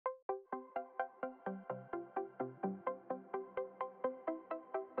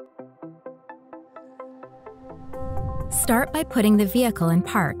Start by putting the vehicle in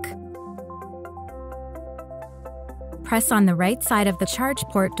park. Press on the right side of the charge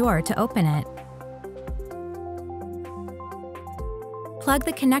port door to open it. Plug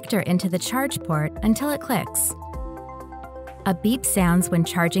the connector into the charge port until it clicks. A beep sounds when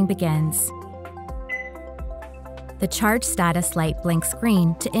charging begins. The charge status light blinks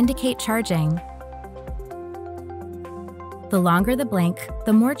green to indicate charging. The longer the blink,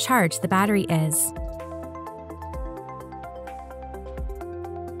 the more charged the battery is.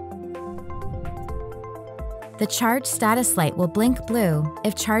 The charge status light will blink blue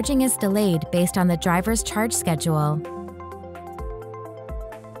if charging is delayed based on the driver's charge schedule.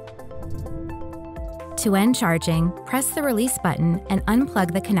 To end charging, press the release button and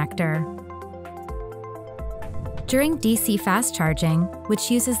unplug the connector. During DC fast charging,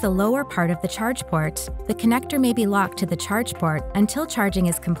 which uses the lower part of the charge port, the connector may be locked to the charge port until charging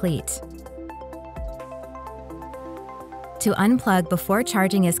is complete. To unplug before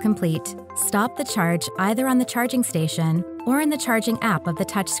charging is complete, stop the charge either on the charging station or in the charging app of the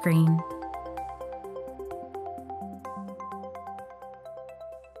touchscreen.